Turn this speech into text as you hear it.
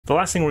the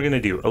last thing we're going to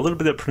do, a little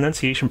bit of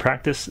pronunciation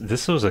practice.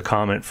 This was a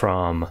comment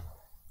from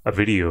a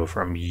video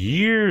from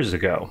years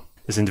ago.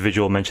 This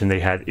individual mentioned they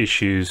had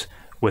issues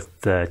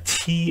with the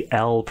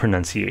TL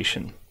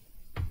pronunciation.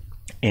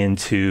 And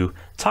to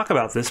talk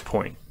about this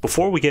point,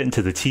 before we get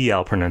into the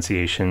TL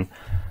pronunciation,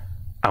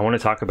 I want to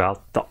talk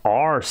about the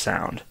R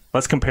sound.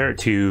 Let's compare it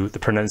to the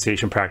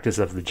pronunciation practice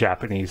of the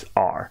Japanese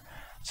R.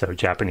 So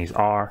Japanese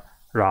R,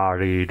 ra,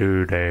 ri,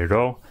 do, de,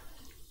 do.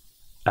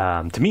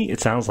 To me,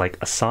 it sounds like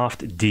a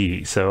soft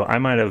D. So I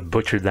might have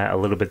butchered that a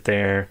little bit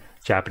there.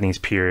 Japanese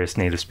purists,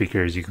 native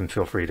speakers, you can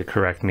feel free to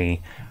correct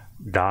me.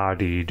 Da,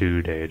 di,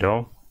 do, de,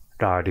 do.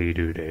 Da, di,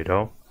 do, de,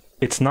 do.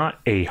 It's not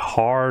a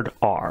hard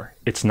R.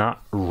 It's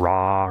not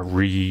ra,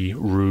 ri,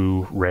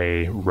 ru,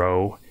 re,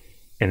 ro.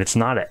 And it's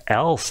not an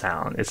L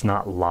sound. It's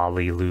not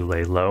lolly,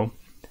 lule, lo.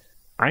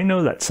 I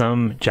know that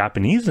some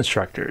Japanese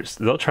instructors,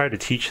 they'll try to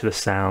teach the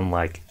sound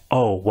like,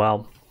 oh,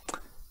 well,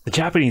 the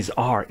Japanese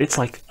R, it's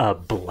like a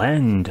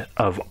blend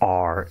of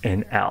R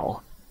and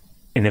L.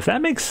 And if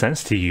that makes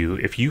sense to you,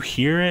 if you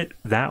hear it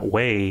that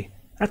way,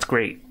 that's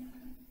great.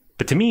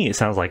 But to me, it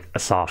sounds like a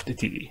soft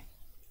D.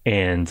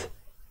 And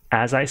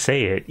as I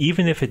say it,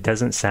 even if it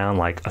doesn't sound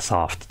like a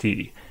soft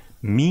D,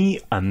 me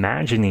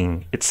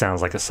imagining it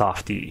sounds like a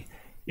soft D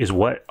is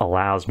what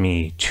allows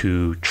me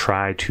to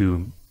try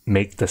to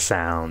make the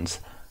sounds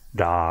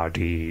da,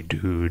 di,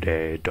 do,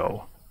 de,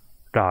 do.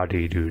 Da,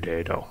 di, do,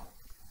 de, do.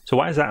 So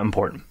why is that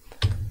important?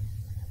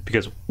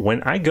 Because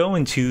when I go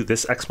into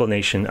this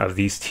explanation of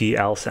these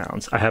TL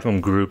sounds, I have them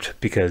grouped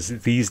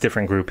because these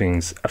different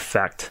groupings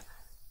affect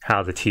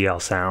how the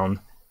TL sound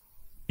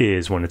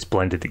is when it's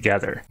blended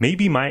together.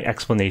 Maybe my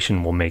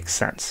explanation will make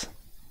sense.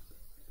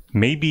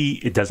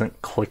 Maybe it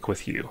doesn't click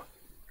with you.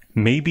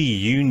 Maybe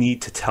you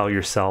need to tell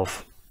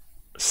yourself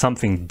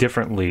something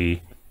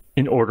differently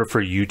in order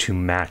for you to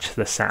match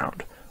the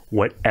sound.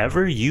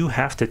 Whatever you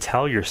have to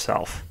tell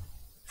yourself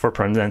for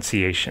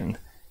pronunciation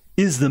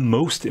is the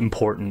most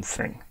important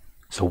thing.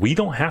 So we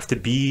don't have to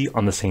be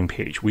on the same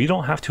page. We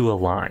don't have to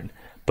align.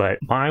 But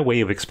my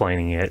way of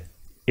explaining it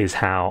is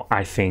how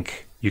I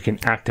think you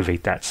can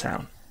activate that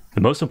sound.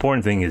 The most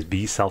important thing is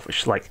be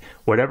selfish. Like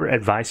whatever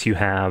advice you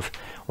have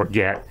or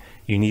get,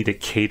 you need to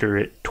cater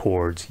it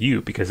towards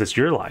you because it's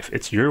your life.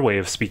 It's your way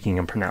of speaking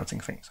and pronouncing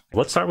things.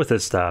 Let's start with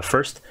this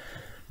first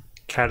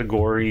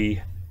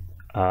category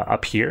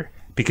up here,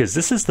 because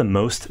this is the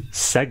most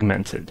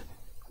segmented,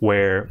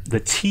 where the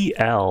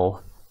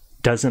TL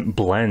doesn't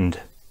blend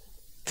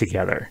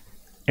together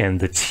and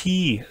the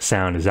T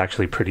sound is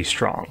actually pretty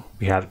strong.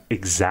 We have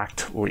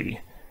exactly,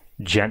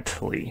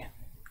 gently.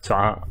 So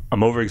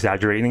I'm over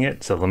exaggerating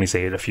it, so let me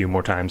say it a few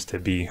more times to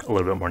be a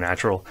little bit more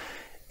natural.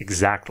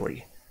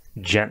 Exactly,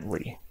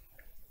 gently.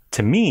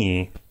 To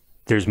me,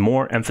 there's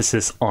more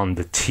emphasis on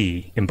the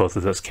T in both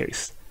of those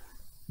cases.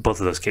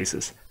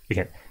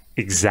 Again,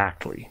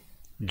 exactly,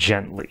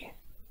 gently,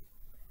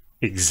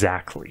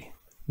 exactly,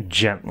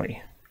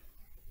 gently,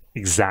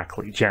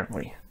 exactly,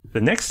 gently. The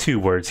next two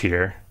words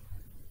here,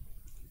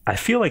 I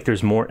feel like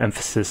there's more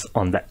emphasis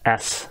on the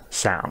S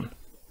sound.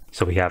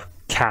 So we have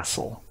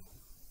castle,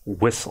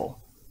 whistle,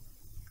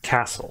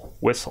 castle,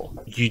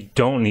 whistle. You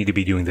don't need to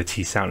be doing the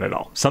T sound at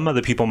all. Some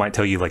other people might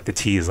tell you like the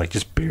T is like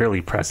just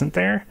barely present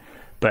there,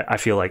 but I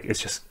feel like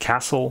it's just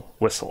castle,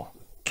 whistle,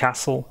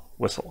 castle,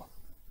 whistle,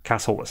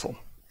 castle, whistle.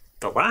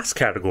 The last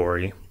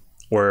category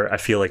where I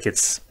feel like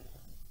it's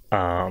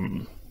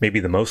maybe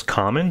the most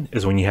common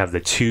is when you have the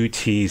two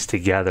T's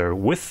together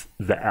with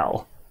the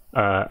L.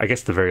 I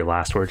guess the very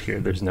last word here,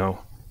 there's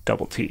no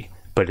double T,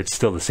 but it's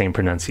still the same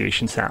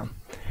pronunciation sound.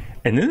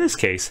 And in this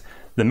case,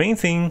 the main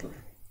thing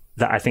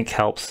that I think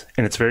helps,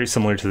 and it's very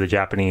similar to the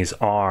Japanese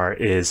R,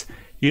 is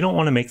you don't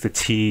want to make the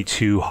T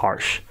too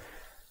harsh.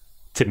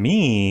 To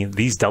me,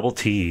 these double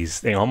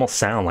T's, they almost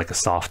sound like a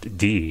soft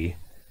D.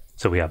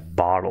 So we have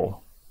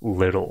bottle,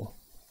 little,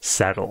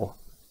 settle.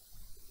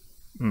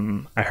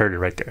 I heard it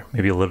right there.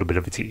 Maybe a little bit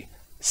of a T.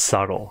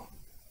 Subtle.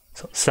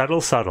 So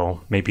settle,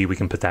 subtle, maybe we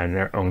can put that in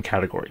their own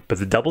category. But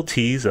the double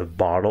T's of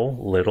bottle,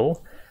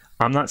 little,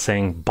 I'm not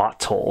saying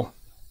bottle,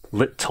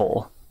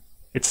 little.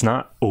 It's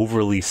not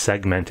overly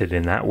segmented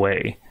in that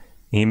way.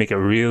 You make it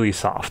really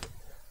soft.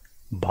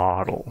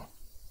 Bottle,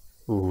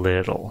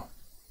 little.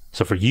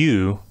 So for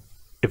you,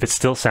 if it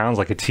still sounds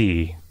like a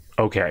T,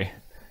 okay.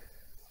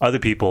 Other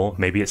people,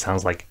 maybe it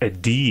sounds like a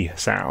D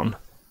sound.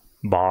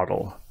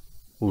 Bottle,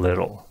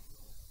 little.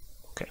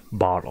 Okay,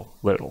 bottle,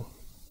 little.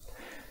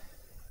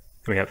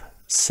 We have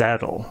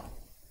settle,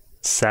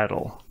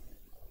 settle,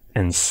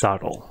 and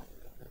subtle,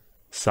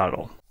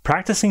 subtle.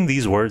 Practicing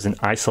these words in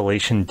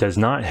isolation does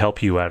not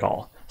help you at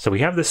all. So we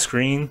have the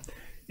screen,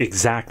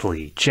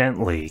 exactly,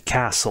 gently,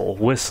 castle,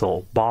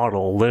 whistle,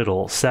 bottle,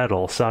 little,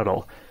 settle,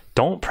 subtle.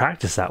 Don't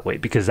practice that way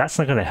because that's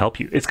not going to help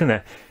you. It's going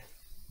to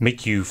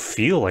make you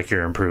feel like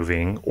you're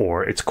improving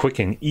or it's quick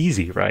and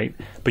easy, right?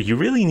 But you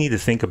really need to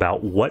think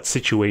about what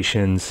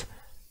situations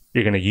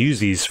you're going to use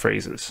these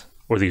phrases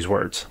or these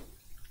words.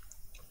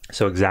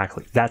 So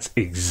exactly, that's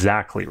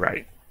exactly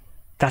right.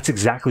 That's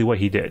exactly what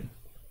he did.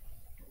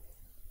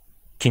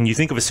 Can you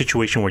think of a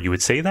situation where you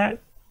would say that?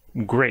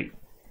 Great.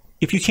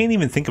 If you can't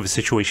even think of a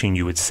situation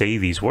you would say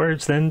these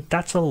words, then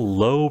that's a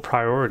low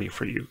priority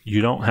for you.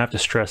 You don't have to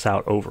stress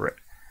out over it.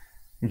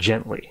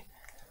 Gently.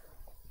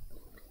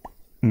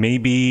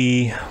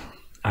 Maybe,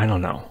 I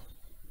don't know,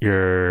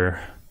 you're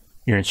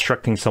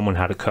instructing someone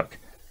how to cook.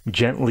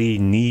 Gently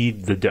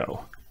knead the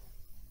dough.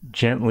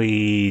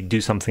 Gently do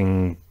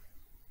something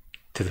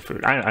to the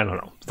food. I don't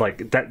know.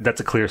 Like that's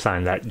a clear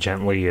sign that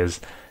gently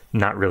is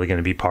not really going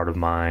to be part of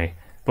my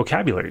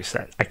vocabulary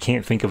set. I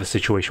can't think of a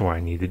situation where I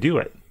need to do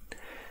it.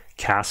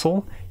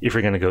 Castle, if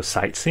you're going to go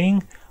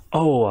sightseeing,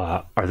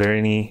 are there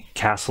any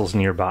castles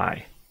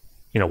nearby?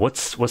 You know,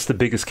 what's the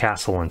biggest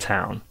castle in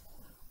town?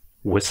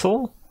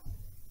 Whistle?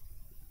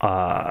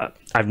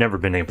 I've never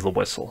been able to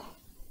whistle.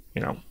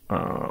 You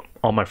know,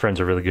 all my friends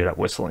are really good at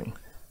whistling.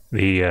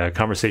 The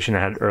conversation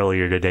I had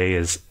earlier today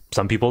is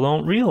some people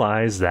don't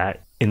realize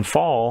that in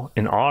fall,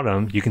 in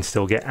autumn, you can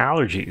still get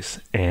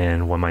allergies.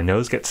 And when my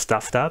nose gets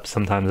stuffed up,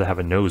 sometimes I have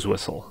a nose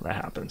whistle that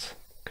happens.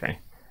 Okay.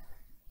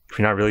 If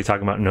you're not really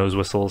talking about nose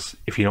whistles,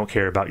 if you don't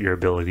care about your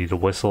ability to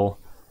whistle,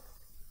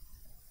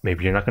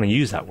 maybe you're not going to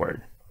use that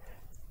word.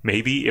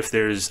 Maybe if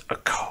there's a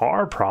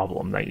car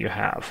problem that you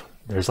have,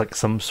 there's like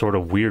some sort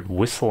of weird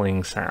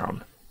whistling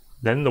sound,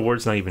 then the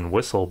word's not even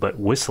whistle, but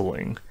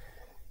whistling.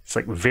 It's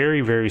like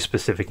very, very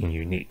specific and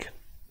unique.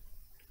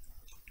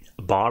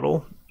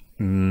 Bottle.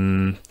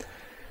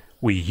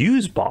 We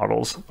use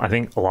bottles. I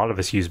think a lot of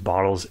us use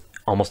bottles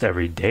almost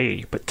every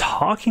day, but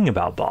talking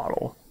about a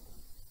bottle,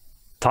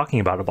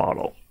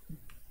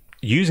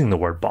 using the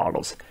word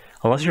bottles,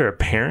 unless you're a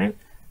parent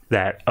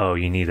that, oh,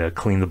 you need to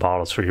clean the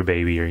bottles for your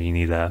baby or you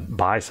need to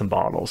buy some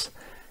bottles.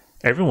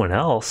 Everyone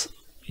else,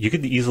 you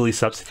could easily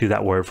substitute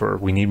that word for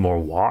we need more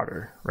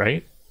water,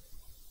 right?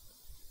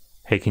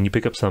 Hey, can you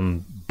pick up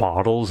some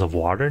bottles of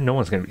water? No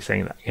one's going to be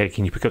saying that. Hey,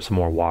 can you pick up some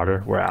more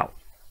water? We're out.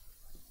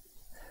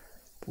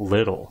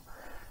 Little.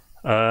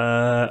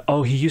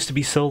 He used to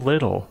be so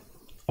little.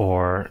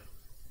 Or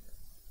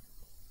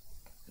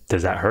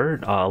does that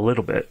hurt? A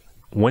little bit.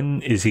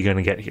 When is he going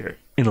to get here?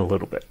 In a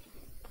little bit.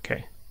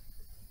 Okay.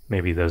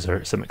 Maybe those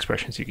are some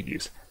expressions you could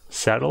use.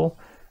 Settle.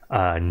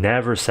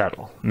 Never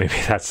settle. Maybe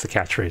that's the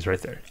catchphrase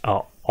right there.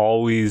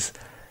 Always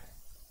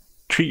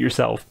treat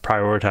yourself,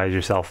 prioritize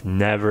yourself,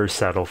 never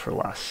settle for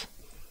less.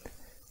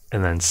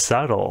 And then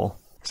subtle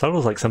is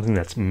like something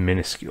that's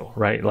minuscule,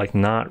 right? Like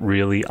not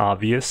really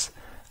obvious.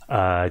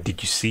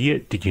 Did you see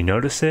it? Did you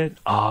notice it?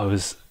 Oh,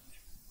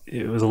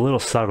 it was a little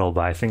subtle,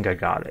 but I think I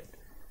got it.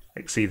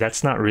 Like, see,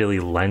 that's not really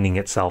lending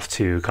itself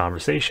to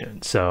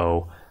conversation.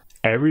 So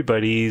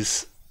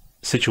everybody's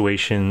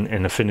situation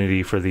and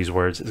affinity for these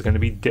words is going to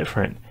be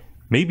different.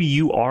 Maybe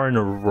you are in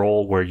a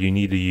role where you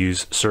need to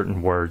use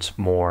certain words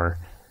more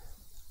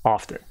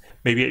often.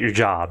 Maybe at your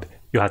job,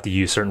 you'll have to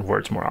use certain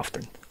words more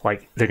often.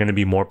 Like they're going to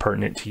be more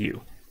pertinent to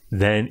you.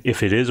 Then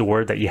if it is a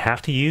word that you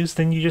have to use,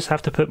 then you just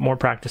have to put more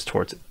practice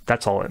towards it.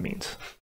 That's all it means.